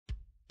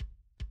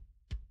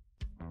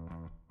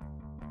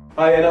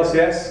Hi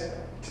NLCS,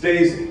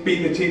 today's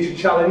Beat the Teacher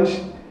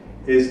challenge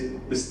is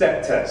the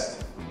step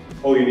test.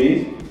 All you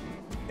need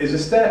is a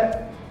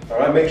step.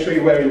 Alright, make sure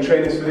you're wearing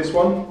trainers for this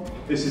one.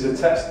 This is a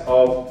test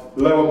of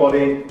lower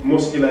body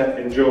muscular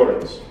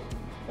endurance.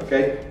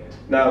 Okay,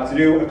 now to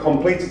do a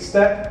completed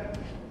step,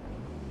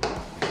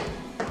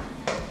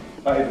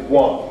 that is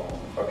 1.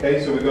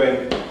 Okay, so we're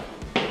going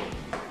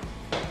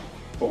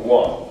for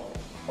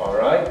 1.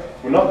 Alright,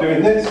 we're not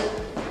doing this.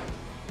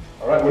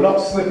 Alright, we're not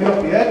slipping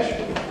off the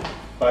edge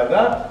like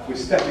that. We're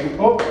stepping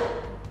up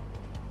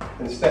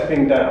and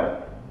stepping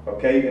down,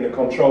 okay, in a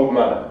controlled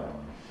manner.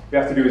 We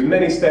have to do as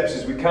many steps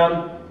as we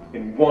can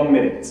in 1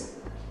 minute.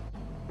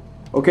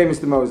 Okay,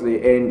 Mr.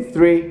 Mosley, in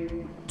 3,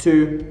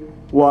 2,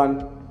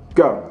 1,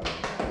 go.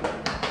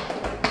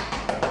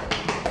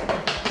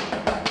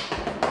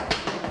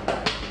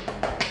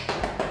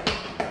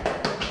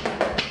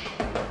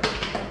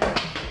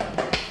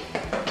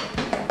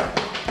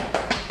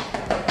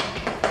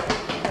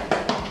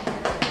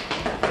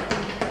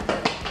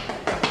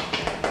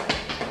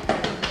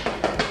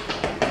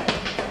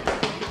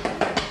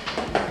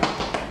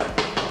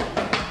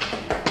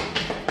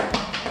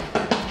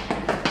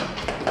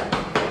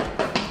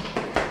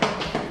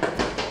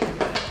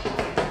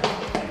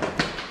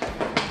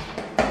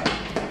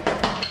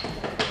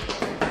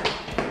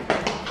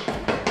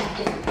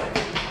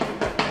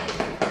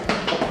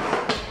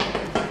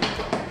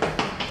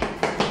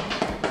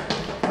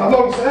 How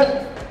long,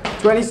 sir?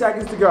 20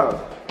 seconds to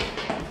go.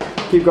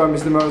 Keep going,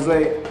 Mr.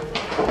 Mosley.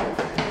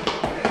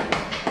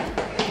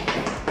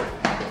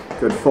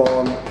 Good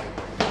form.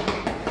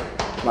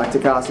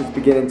 Lactic acid's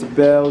beginning to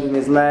build in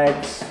his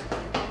legs.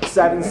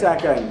 7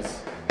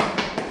 seconds.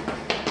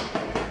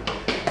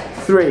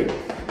 3,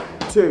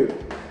 2,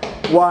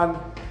 1,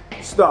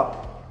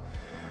 stop.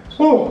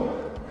 Oh.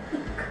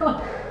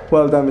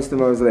 Well done, Mr.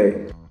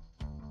 Mosley.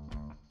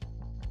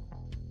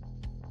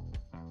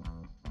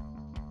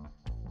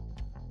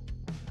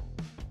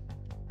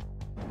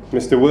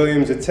 Mr.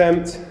 Williams'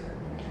 attempt.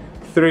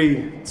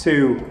 3,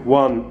 2,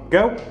 1,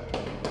 go.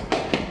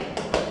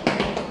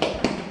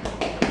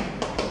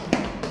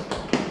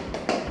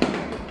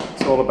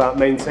 It's all about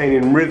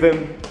maintaining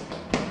rhythm.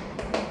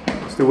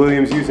 Mr.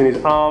 Williams using his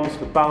arms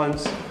for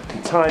balance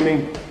and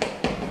timing.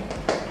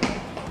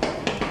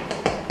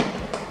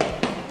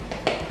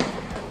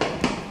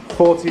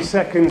 "40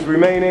 seconds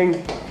remaining.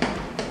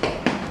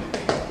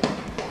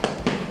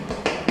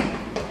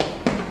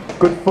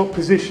 Good foot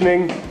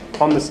positioning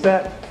on the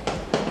step.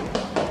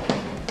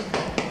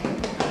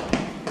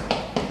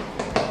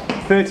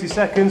 30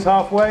 seconds,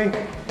 halfway.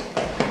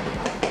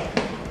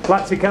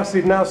 Lactic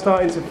acid now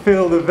starting to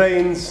fill the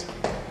veins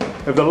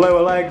of the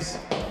lower legs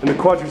and the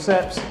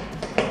quadriceps.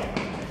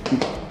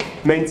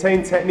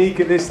 Maintain technique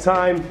at this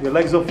time. Your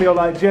legs will feel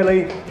like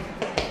jelly.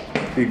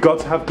 You've got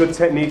to have good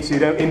technique so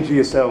you don't injure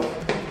yourself.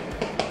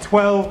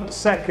 12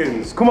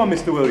 seconds. Come on,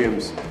 Mr.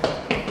 Williams.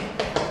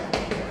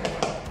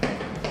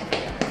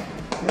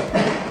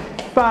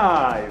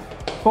 5,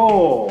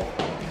 4,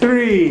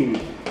 3,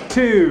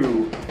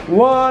 2,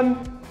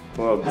 1.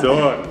 Well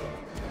done.